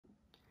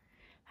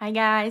Hi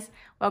guys,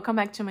 welcome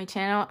back to my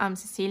channel. I'm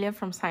Cecilia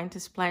from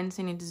Scientist Plans,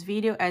 and in this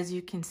video, as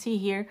you can see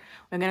here,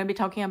 we're going to be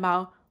talking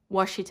about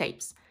washi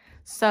tapes.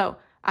 So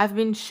I've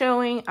been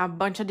showing a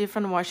bunch of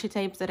different washi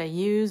tapes that I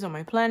use on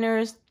my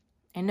planners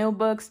and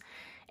notebooks,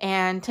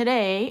 and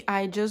today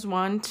I just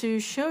want to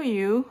show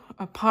you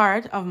a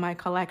part of my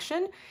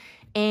collection,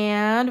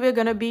 and we're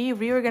going to be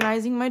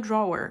reorganizing my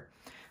drawer.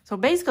 So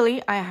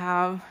basically, I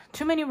have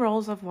too many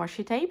rolls of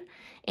washi tape,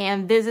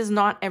 and this is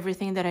not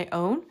everything that I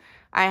own.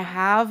 I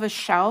have a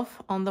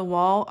shelf on the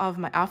wall of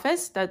my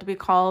office that we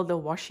call the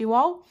washi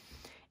wall.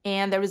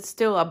 And there is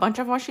still a bunch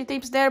of washi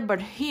tapes there, but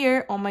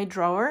here on my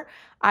drawer,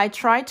 I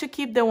try to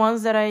keep the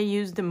ones that I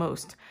use the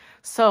most.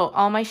 So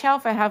on my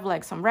shelf, I have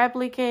like some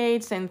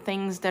replicates and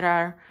things that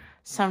are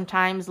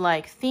sometimes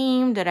like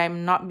themed that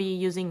I'm not be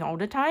using all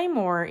the time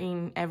or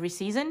in every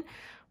season.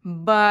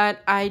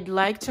 But I'd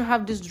like to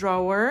have this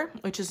drawer,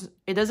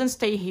 it doesn't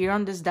stay here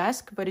on this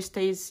desk, but it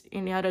stays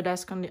in the other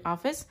desk on the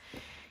office.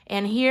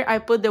 And here I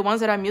put the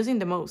ones that I'm using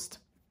the most.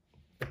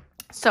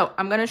 So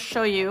I'm going to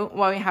show you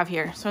what we have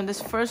here. So in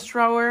this first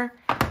drawer,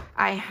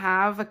 I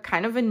have a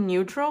kind of a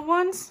neutral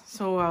ones.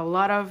 So a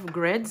lot of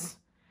grids.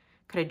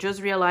 Because I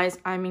just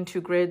realized I'm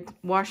into grid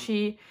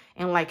washi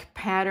and like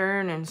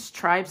pattern and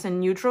stripes and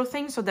neutral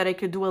things so that I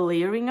could do a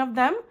layering of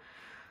them.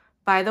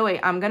 By the way,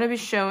 I'm going to be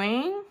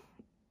showing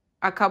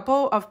a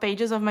couple of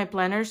pages of my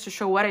planners to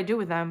show what I do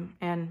with them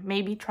and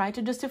maybe try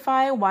to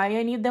justify why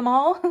I need them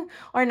all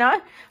or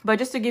not, but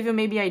just to give you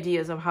maybe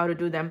ideas of how to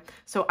do them.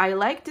 So I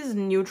like these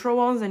neutral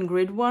ones and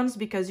grid ones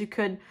because you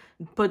could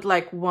put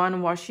like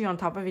one washi on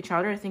top of each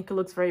other. I think it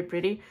looks very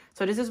pretty.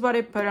 So this is what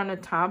I put on the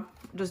top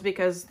just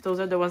because those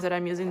are the ones that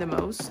I'm using the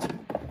most.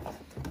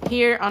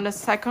 Here on the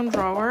second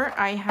drawer,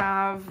 I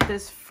have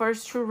this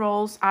first two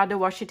rolls are the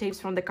washi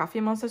tapes from the Coffee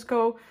Monsters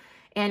Co.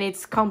 And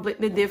it's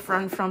completely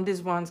different from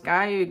these ones,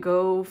 guys. You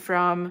go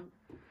from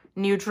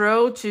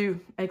neutral to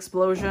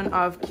explosion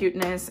of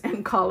cuteness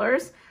and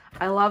colors.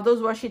 I love those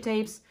washi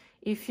tapes.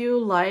 If you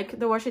like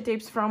the washi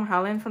tapes from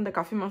Helen from the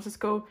Coffee Monsters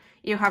Co.,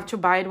 you have to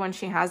buy it when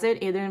she has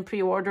it, either in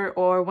pre-order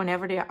or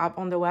whenever they're up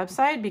on the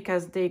website,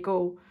 because they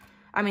go,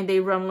 they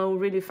run low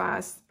really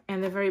fast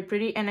and they're very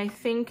pretty. And I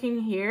think in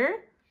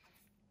here,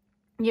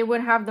 you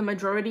would have the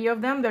majority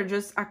of them. They're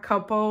just a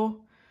couple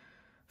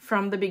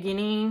from the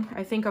beginning,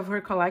 I think, of her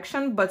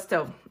collection, but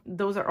still,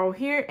 those are all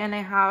here. And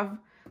I have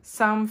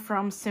some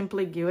from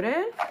Simply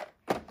Gilded.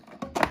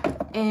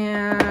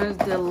 And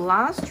the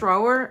last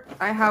drawer,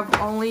 I have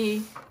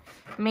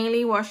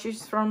mainly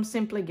washes from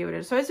Simply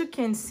Gilded. So as you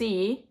can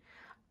see,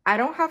 I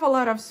don't have a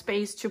lot of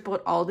space to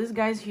put all these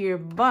guys here,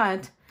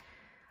 but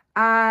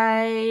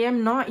I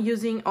am not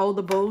using all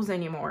the bows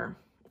anymore.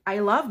 I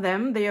love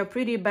them, they are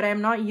pretty, but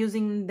I'm not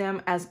using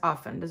them as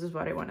often. This is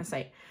what I want to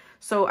say.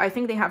 So I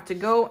think they have to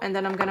go, and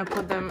then I'm gonna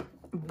put them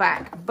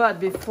back.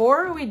 But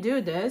before we do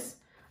this,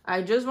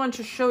 I just want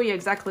to show you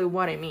exactly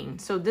what I mean.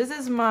 So this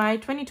is my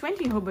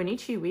 2020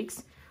 Hobonichi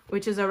Weeks,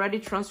 which is already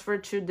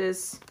transferred to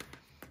this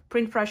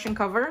print press and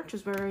cover, which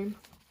is where I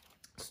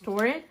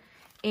store it.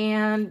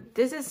 And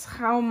this is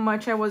how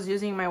much I was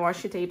using my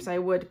washi tapes. I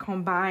would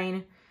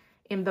combine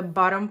in the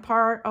bottom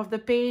part of the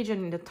page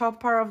and in the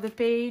top part of the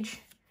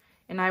page.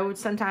 And I would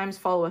sometimes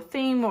follow a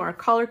theme or a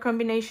color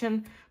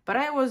combination, but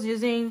I was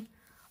using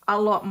a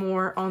lot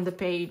more on the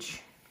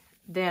page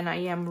than I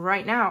am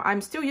right now. I'm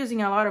still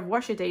using a lot of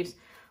washi tapes,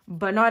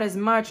 but not as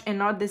much and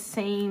not the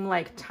same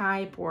like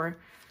type or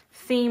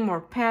theme or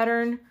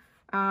pattern.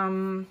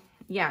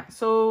 Yeah,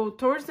 so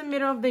towards the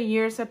middle of the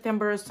year,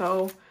 September or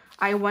so,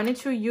 I wanted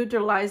to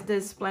utilize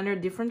this planner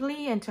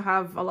differently and to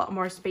have a lot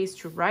more space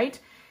to write.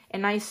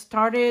 And I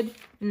started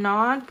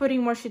not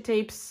putting washi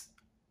tapes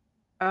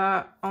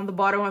on the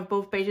bottom of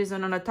both pages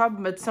and on the top,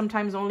 but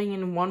sometimes only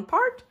in one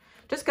part.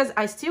 Just because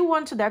I still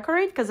want to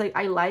decorate, because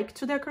I like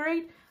to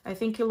decorate. I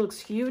think it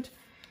looks cute.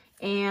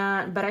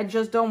 But I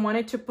just don't want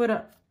it to put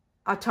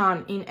a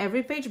ton in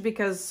every page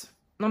because,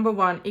 number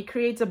one, it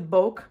creates a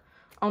bulk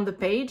on the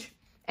page.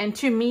 And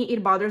to me,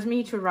 it bothers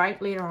me to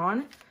write later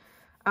on.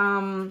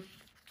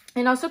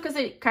 And also because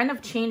it kind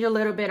of changed a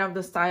little bit of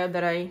the style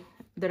that I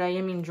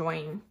am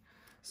enjoying.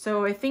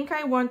 So I think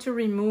I want to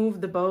remove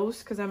the bows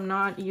because I'm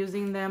not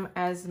using them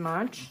as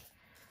much,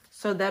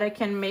 so that I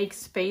can make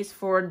space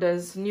for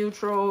this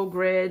neutral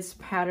grids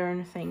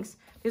pattern things.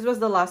 This was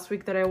the last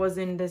week that I was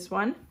in this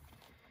one.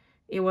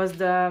 It was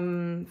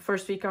the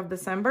first week of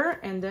December,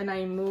 and then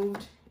I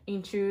moved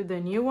into the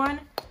new one,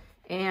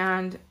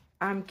 and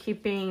I'm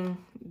keeping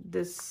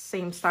this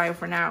same style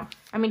for now.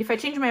 If I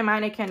change my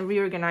mind, I can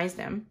reorganize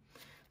them.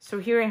 So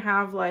here I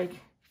have like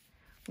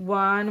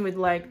one with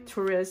like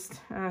tourist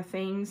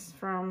things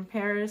from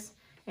Paris,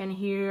 and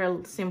here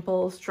a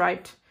simple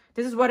striped.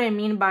 This is what I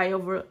mean by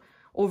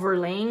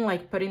overlaying,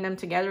 like putting them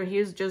together.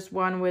 Here's just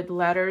one with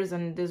letters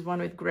and this one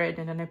with grid,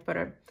 and then I put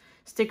a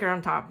sticker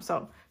on top.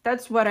 So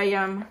that's what I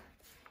am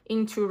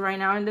into right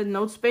now. In the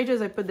notes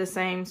pages, I put the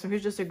same. So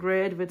here's just a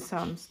grid with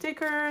some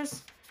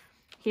stickers.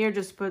 Here,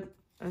 just put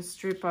a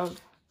strip of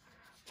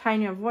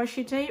tiny of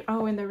washi tape.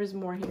 Oh, and there is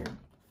more here.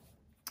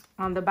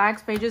 On the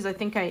back pages, I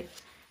think I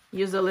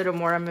use a little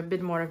more. I'm a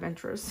bit more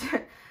adventurous.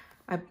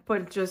 I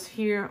put just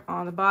here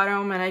on the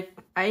bottom, and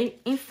I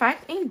in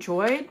fact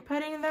enjoyed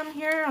putting them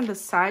here on the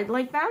side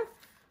like that.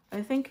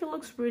 I think it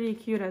looks pretty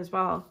cute as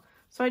well.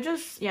 So I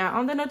just, yeah,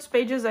 on the notes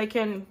pages, I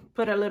can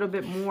put a little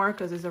bit more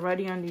because it's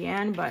already on the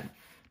end, but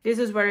this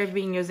is where I've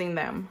been using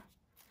them.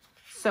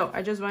 So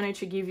I just wanted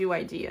to give you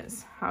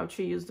ideas how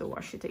to use the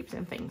washi tapes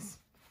and things.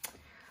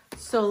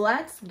 So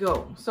let's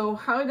go. So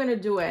how are we gonna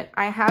do it?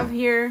 I have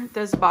here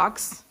this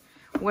box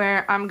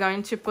where I'm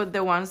going to put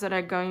the ones that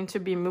are going to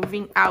be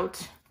moving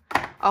out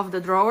of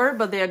the drawer,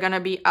 but they are gonna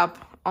be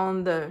up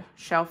on the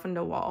shelf in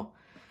the wall.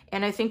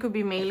 And I think it'll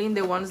be mainly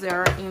the ones that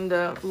are in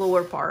the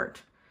lower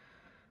part.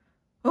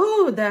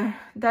 Oh,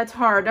 that's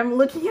hard. I'm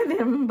looking at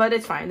them, but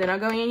it's fine. They're not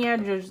going in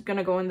yet. They're just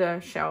gonna go in the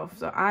shelf.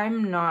 So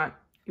I'm not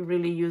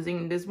really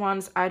using these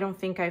ones. I don't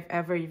think I've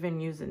ever even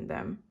used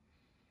them.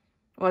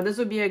 Well, this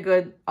would be a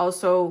good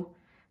also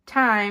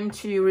time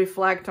to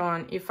reflect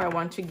on if I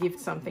want to gift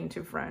something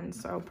to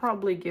friends. So I'll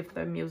probably gift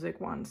the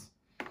music ones.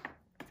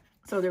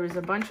 So there is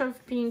a bunch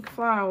of pink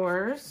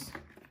flowers.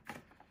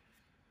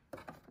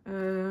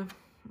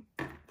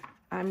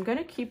 I'm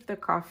gonna keep the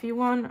coffee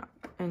one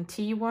and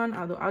tea one.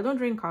 I don't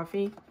drink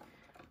coffee,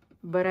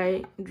 but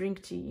I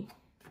drink tea.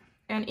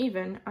 And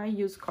even I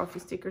use coffee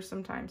stickers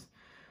sometimes.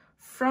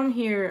 From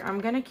here, I'm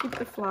gonna keep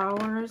the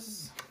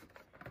flowers.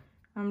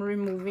 I'm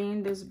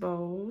removing these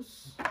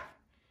bows,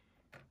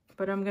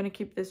 but I'm gonna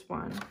keep this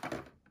one.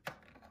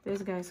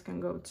 These guys can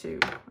go too.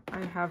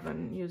 I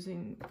haven't used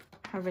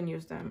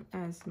them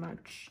as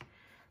much,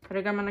 but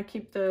I'm gonna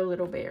keep the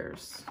little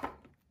bears.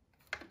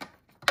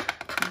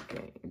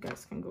 Okay, you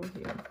guys can go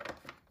here.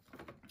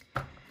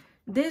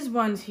 These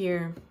ones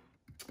here,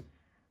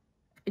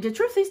 the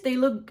truth is they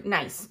look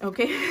nice,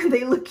 okay?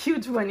 They look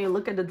cute when you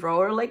look at the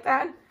drawer like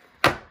that,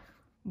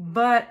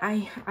 but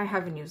I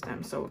haven't used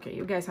them, so okay,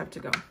 you guys have to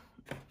go.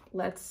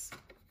 Let's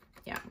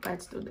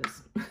do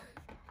this.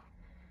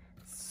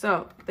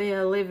 So they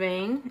are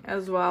living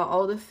as well,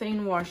 all the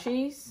thin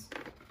washies.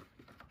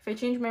 If I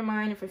change my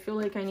mind, if I feel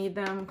like I need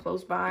them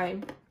close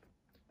by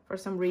for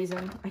some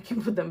reason, I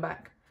can put them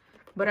back,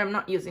 but I'm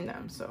not using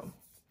them. So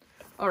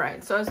all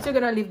right, so I'm still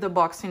gonna leave the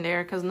box in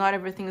there because not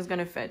everything is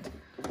gonna fit.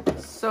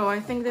 So I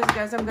think these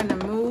guys I'm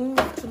gonna move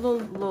to the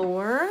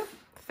lower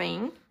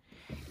thing,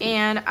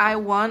 and I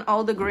want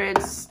all the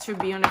grids to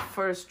be on the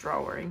first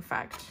drawer, in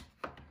fact.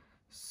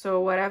 So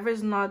whatever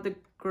is not the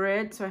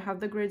grid, so I have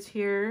the grids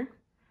here.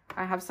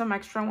 I have some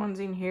extra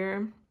ones in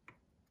here.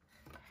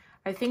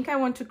 I think I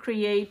want to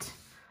create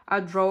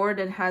a drawer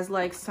that has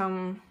like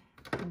some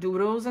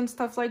doodles and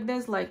stuff like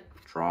this, like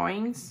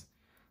drawings.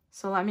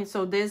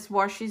 So these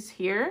washes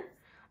here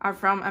are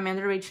from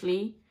Amanda Rach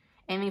Lee.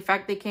 And in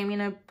fact, they came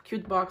in a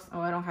cute box.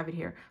 Oh, I don't have it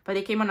here. But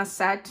they came on a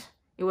set.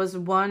 It was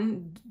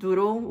one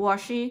doodle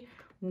washi,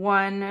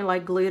 one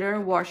like glitter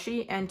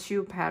washi, and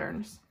 2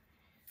 patterns.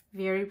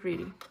 Very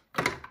pretty.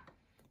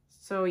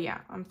 So yeah,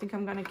 I think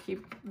I'm gonna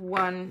keep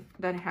one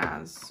that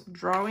has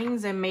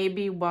drawings and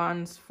maybe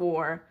ones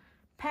for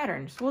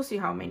patterns. We'll see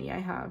how many I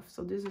have.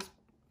 So this is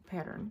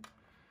pattern.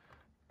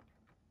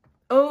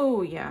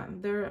 Oh yeah,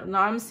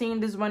 now I'm seeing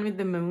this one with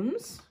the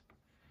moons.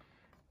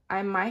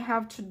 I might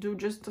have to do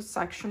just a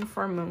section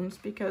for moons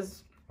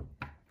because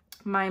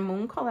my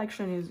moon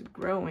collection is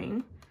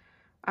growing.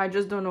 I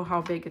just don't know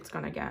how big it's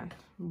gonna get,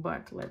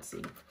 but let's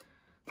see.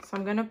 So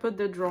I'm gonna put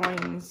the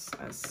drawings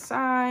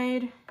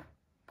aside.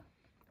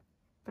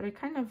 But I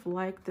kind of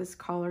like this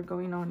color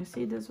going on. You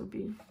see, this will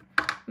be,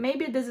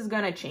 maybe this is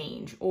gonna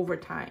change over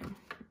time.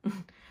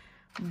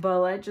 But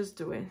let's just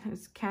do it.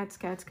 It's cats,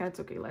 cats, cats.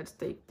 Okay, let's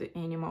take the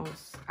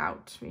animals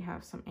out. We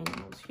have some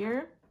animals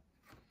here.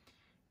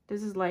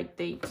 This is like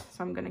date,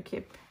 so I'm gonna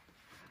keep.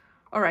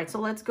 All right, so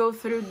let's go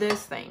through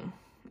this thing.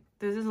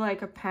 This is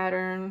like a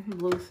pattern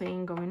blue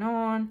thing going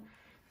on.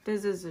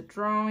 This is a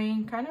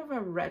drawing, kind of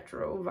a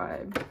retro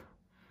vibe.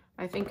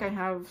 I think I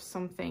have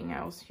something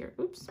else here.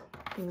 Oops,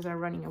 things are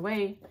running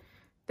away.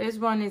 This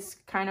one is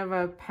kind of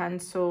a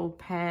pencil,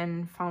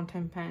 pen,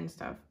 fountain pen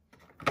stuff.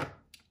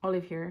 I'll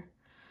leave here.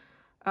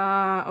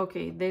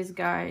 Okay, these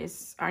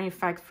guys are in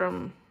fact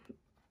from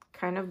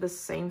kind of the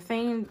same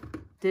thing.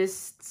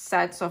 This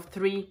sets of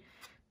 3,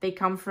 they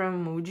come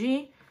from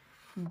Muji.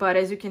 But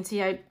as you can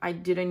see, I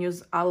didn't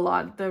use a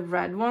lot the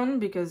red one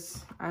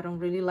because I don't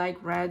really like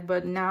red.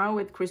 But now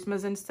with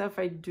Christmas and stuff,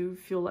 I do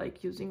feel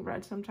like using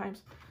red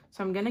sometimes.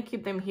 So I'm gonna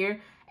keep them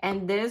here.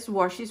 And these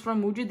washies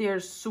from Muji, they are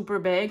super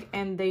big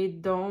and they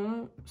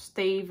don't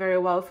stay very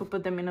well if you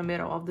put them in the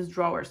middle of these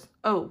drawers.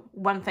 Oh,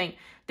 one thing.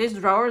 These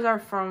drawers are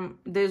from,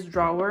 this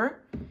drawer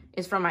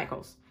is from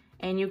Michael's.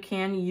 And you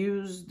can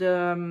use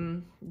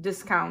the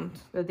discount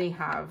that they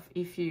have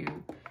if you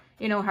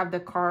know, have the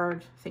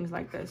card, things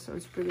like this. So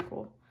it's pretty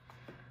cool.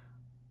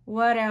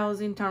 What else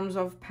in terms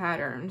of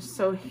patterns?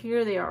 So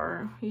here they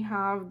are. We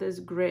have this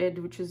grid,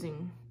 which is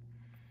in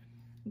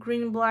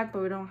green and black,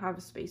 but we don't have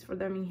a space for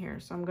them in here.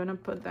 So I'm gonna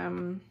put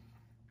them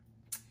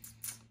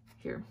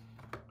here.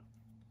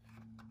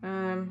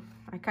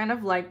 I kind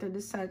of like that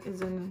this set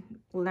is in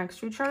next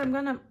to each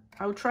other.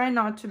 I'll try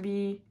not to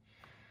be,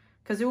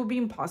 because it would be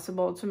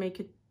impossible to make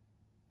it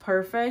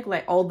perfect,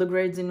 like all the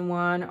grids in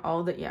one,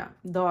 all the, yeah,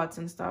 dots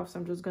and stuff. So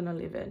I'm just gonna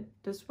leave it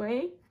this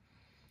way.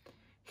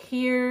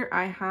 Here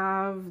I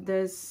have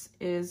this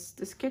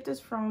kit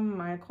is from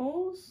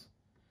Michael's,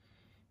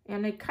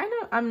 and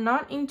I'm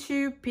not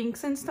into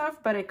pinks and stuff,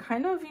 but I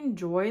kind of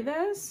enjoy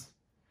this.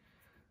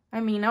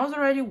 I mean, I was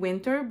already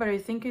winter, but I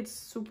think it's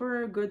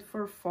super good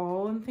for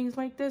fall and things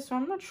like this. So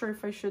I'm not sure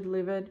if I should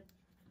leave it.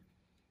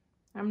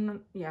 I'm not,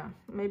 yeah,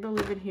 maybe I'll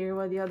leave it here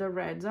where the other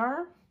reds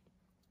are.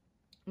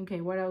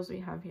 Okay, what else we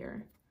have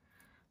here?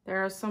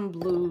 There are some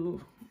blue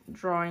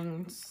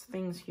drawings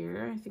things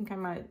here. I think I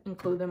might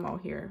include them all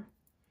here,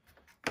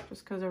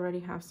 just because I already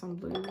have some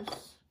blues.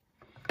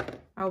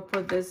 I'll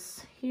put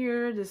this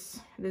here. This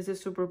is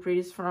super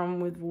pretty. It's from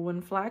with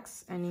woven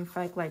flax, and in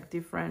fact, like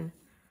different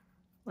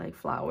like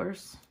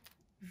flowers.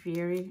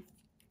 Very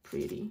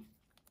pretty.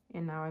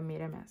 And now I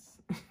made a mess.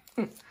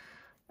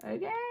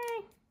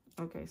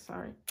 Okay,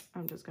 sorry.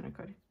 I'm just gonna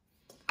cut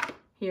it.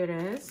 Here it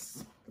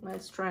is.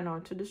 Let's try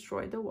not to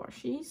destroy the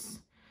washies.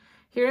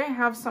 Here I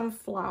have some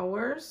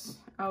flowers,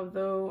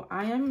 although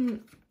I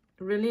am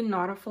really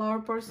not a flower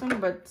person,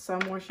 but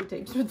some washi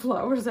tapes with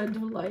flowers I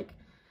do like.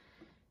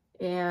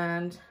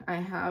 And I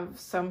have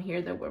some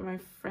here that were my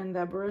friend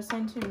Deborah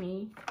sent to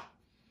me.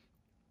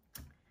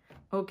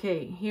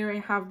 Okay, here I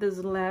have this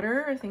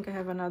letter. I think I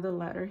have another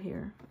letter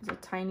here. It's a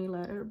tiny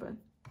letter, but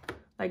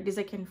like this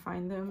I can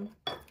find them.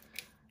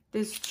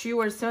 These two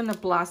are still in the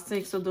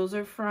plastic, so those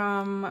are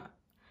from,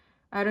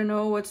 I don't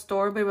know what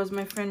store, but it was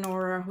my friend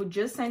Nora who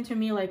just sent to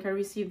me, like I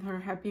received her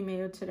happy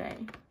mail today,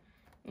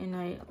 and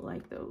I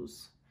like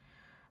those.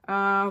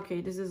 Okay,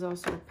 this is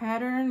also a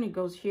pattern. It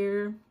goes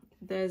here.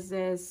 There's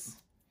this,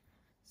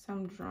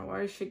 some drawing.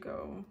 Where should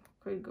go?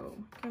 Could go.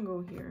 Can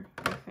go here,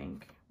 I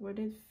think. Would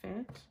it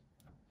fit?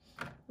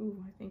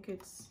 Ooh, I think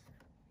it's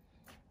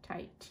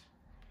tight.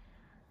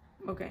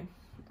 Okay,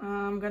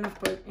 I'm gonna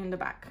put in the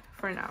back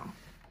for now.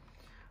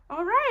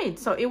 All right,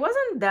 so it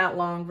wasn't that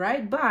long,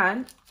 right?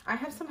 But I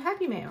have some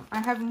happy mail. I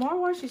have more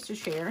washes to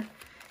share,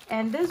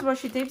 and these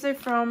washi tapes are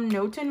from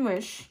Note and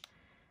Wish.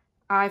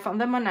 I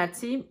found them on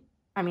Etsy.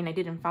 I mean, I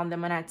didn't find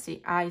them on Etsy.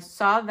 I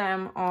saw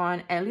them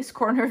on Ellie's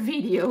Corner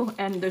video,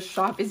 and the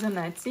shop is on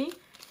Etsy.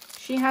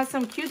 She has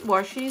some cute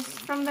washes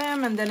from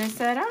them, and then I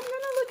said, I'm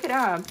gonna look it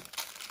up.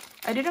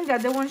 I didn't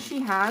get the one she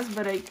has,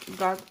 but I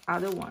got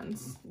other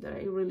ones that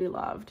I really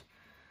loved.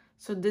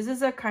 So this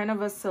is a kind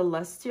of a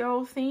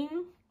celestial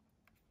theme.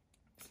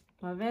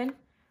 Love it.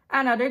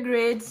 Another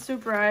grid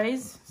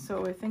surprise.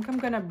 So I think I'm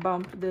gonna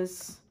bump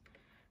this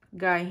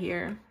guy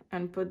here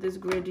and put this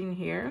grid in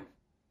here.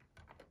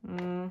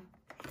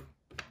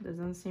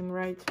 Doesn't seem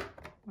right.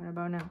 What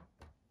about now?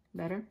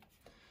 Better?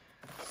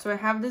 So I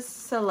have this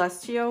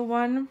celestial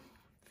one.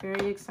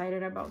 Very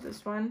excited about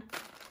this one.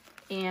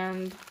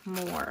 And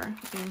more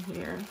in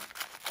here.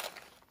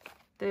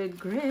 The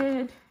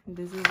grid.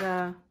 This is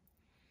a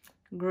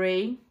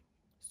gray.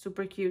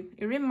 Super cute.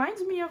 It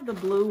reminds me of the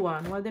blue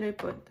one. Where did I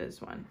put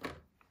this one?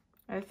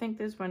 I think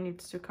this one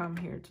needs to come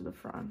here to the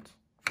front.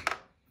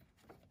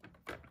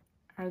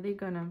 Are they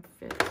gonna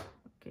fit?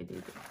 Okay, they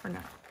do for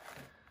now.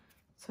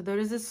 So there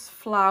is this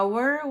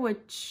flower,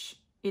 which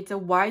it's a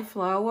white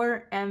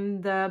flower,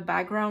 and the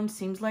background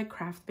seems like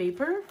craft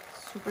paper.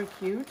 Super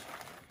cute.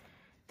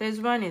 This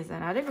one is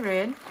another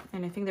grid,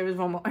 and I think there is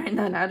one more, and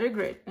another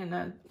grid, and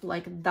a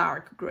like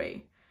dark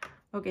gray.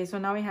 Okay, so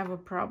now we have a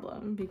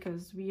problem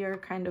because we are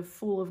kind of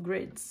full of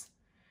grids.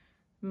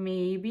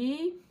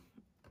 Maybe.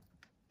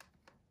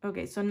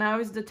 Okay, so now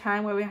is the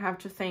time where we have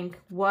to think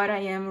what I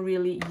am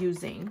really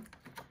using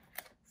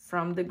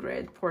from the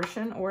grid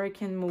portion, or I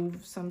can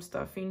move some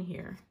stuff in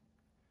here.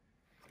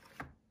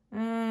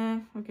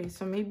 Okay,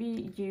 so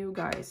maybe you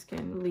guys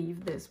can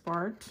leave this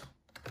part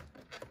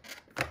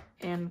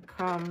and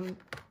come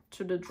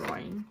to the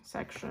drawing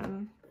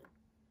section.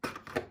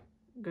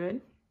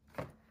 Good.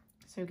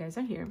 So you guys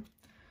are here.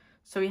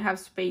 So we have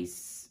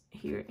space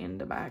here in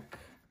the back.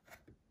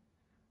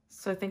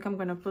 So I think I'm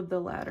gonna put the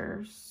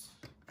letters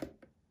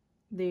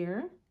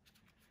there.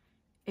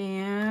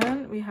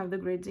 And we have the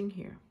grids in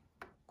here.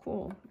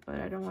 Cool,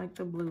 but I don't like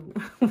the blue,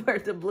 where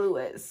the blue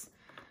is.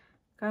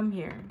 Come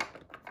here.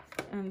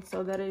 And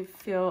so that I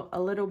feel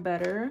a little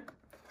better,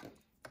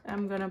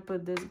 I'm gonna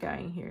put this guy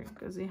in here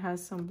because it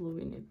has some blue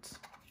in it.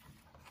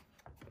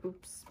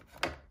 Oops.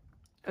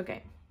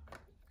 Okay,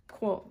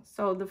 cool.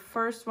 So the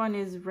first one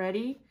is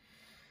ready.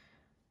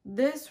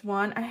 This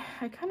one,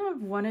 I kind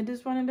of wanted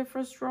this one in the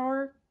first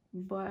drawer,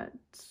 but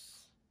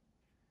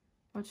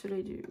what should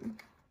I do?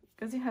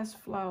 Because it has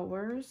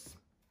flowers.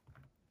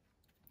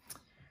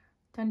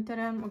 Dun, dun,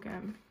 dun. Okay,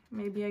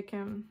 maybe I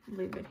can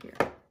leave it here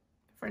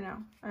for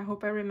now. I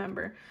hope I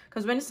remember.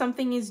 Because when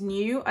something is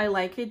new, I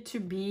like it to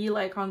be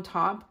like on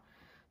top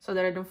so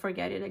that I don't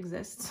forget it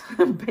exists,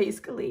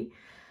 basically.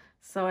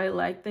 So I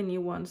like the new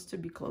ones to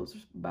be close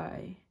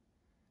by.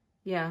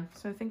 Yeah,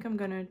 so I think I'm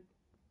gonna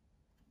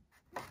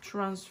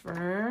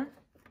transfer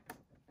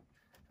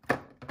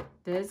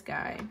this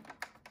guy,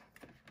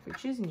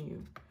 which is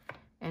new,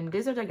 And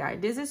these are the guys.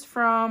 This is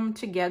from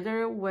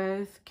Together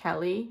with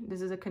Kelly.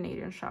 This is a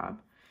Canadian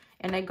shop.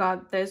 And I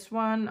got this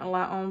one a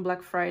lot on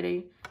Black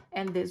Friday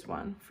and this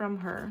one from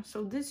her.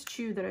 So these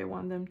two that I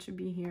want them to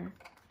be here.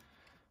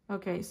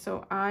 Okay,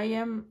 so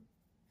I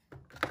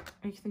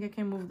think I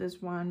can move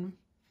this one.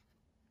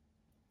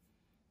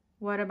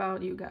 What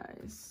about you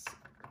guys?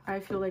 I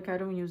feel like I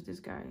don't use this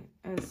guy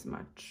as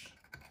much.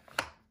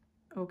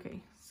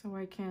 Okay, so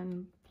I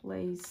can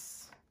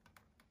place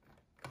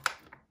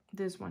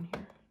this one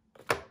here.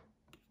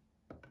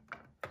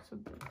 So,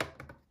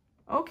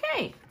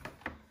 okay.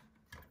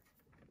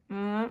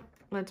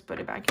 Let's put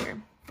it back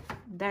here.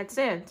 That's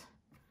it.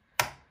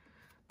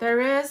 There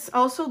is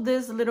also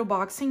this little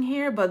box in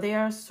here, but they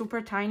are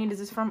super tiny. This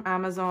is from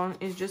Amazon.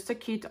 It's just a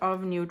kit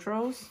of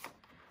neutrals.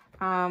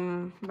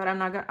 But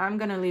I'm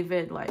gonna leave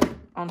it like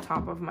on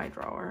top of my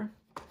drawer.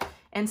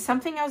 And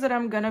something else that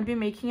I'm gonna be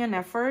making an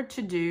effort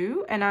to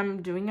do, and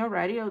I'm doing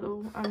already,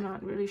 although I'm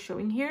not really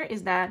showing here,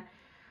 is that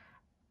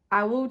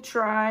I will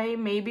try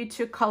maybe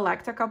to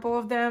collect a couple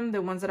of them,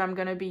 the ones that I'm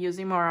gonna be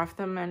using more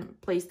often, and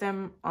place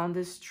them on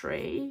this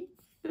tray.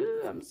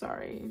 Ooh, I'm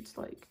sorry, it's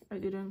like I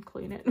didn't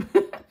clean it.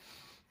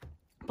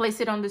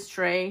 Place it on this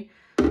tray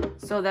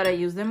so that I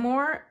use them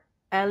more.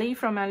 Ellie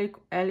from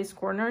Ellie's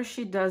Corner,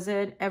 she does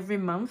it every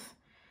month.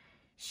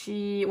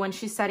 When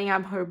she's setting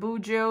up her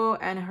bujo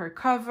and her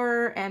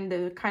cover and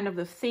the kind of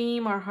the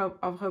theme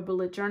of her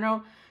bullet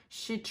journal,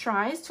 she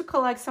tries to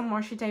collect some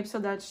washi tape so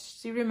that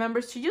she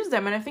remembers to use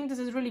them. And I think this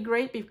is really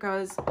great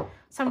because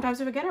sometimes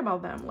we forget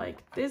about them.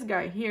 Like this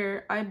guy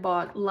here, I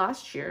bought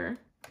last year.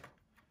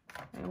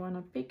 I want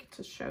to pick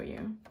to show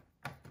you.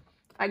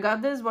 I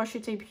got this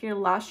washi tape here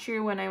last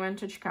year when I went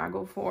to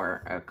Chicago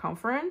for a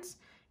conference.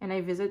 And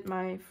I visited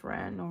my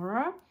friend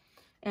Nora.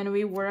 And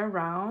we were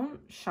around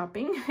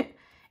shopping.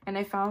 And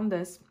I found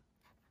this.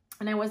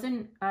 And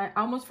I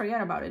almost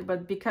forgot about it.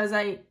 But because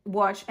I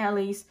watched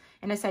Ellie's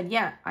and I said,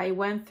 yeah, I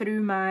went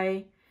through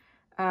my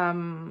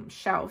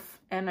shelf.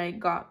 And I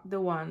got the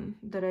one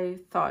that I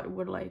thought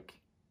would like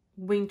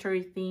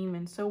wintry theme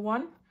and so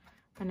on.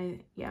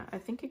 And I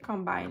think it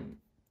combined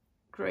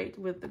great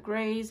with the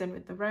grays and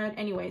with the red.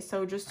 Anyway,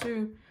 so just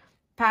to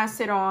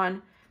pass it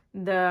on,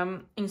 the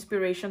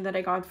inspiration that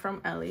I got from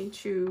Ellie,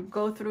 to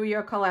go through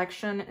your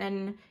collection,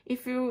 and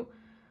if you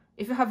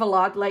have a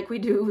lot like we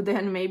do,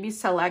 then maybe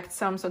select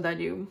some so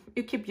that you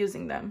keep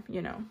using them,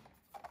 you know.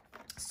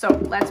 So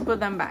let's put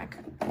them back.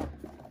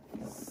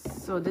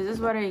 So this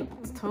is what I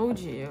told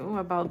you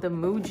about the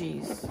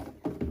emojis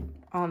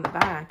on the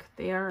back.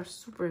 They are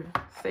super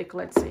thick.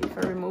 Let's see if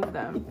I remove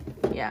them.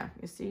 Yeah,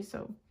 you see,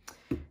 so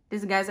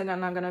these guys are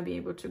not gonna be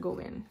able to go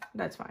in.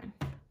 That's fine.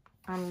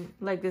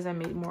 Like this, I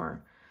made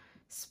more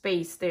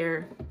space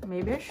there.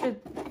 Maybe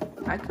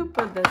I could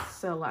put this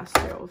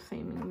celestial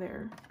theme in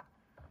there.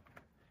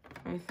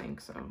 I think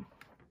so.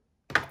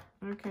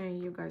 Okay,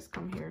 you guys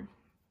come here.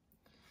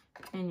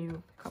 And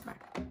you come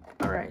back.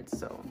 Alright,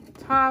 so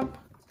top,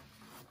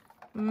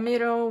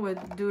 middle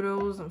with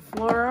doodles and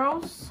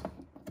florals.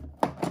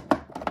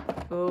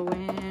 Go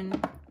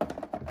in.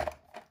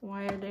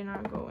 Why are they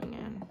not going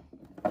in?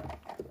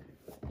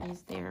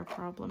 Is there a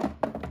problem?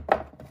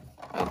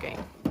 Okay.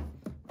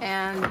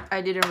 And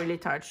I didn't really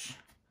touch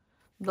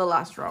the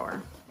last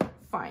drawer.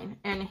 Fine.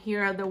 And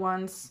here are the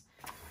ones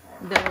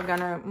that are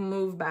gonna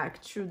move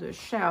back to the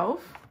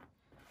shelf.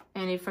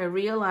 And if I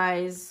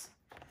realize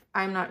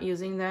I'm not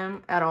using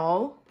them at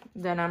all,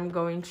 then I'm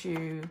going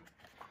to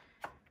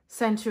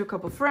send to a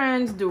couple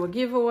friends, do a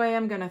giveaway.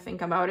 I'm gonna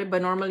think about it,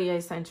 but normally I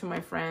send to my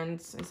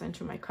friends, I send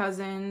to my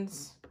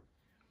cousins.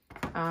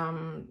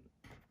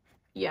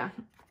 Yeah,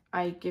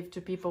 I give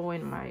to people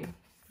in my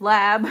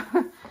lab.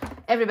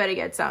 Everybody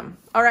gets some.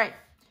 All right.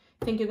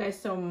 Thank you guys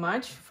so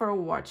much for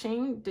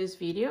watching this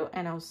video,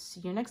 and I'll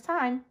see you next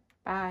time.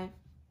 Bye.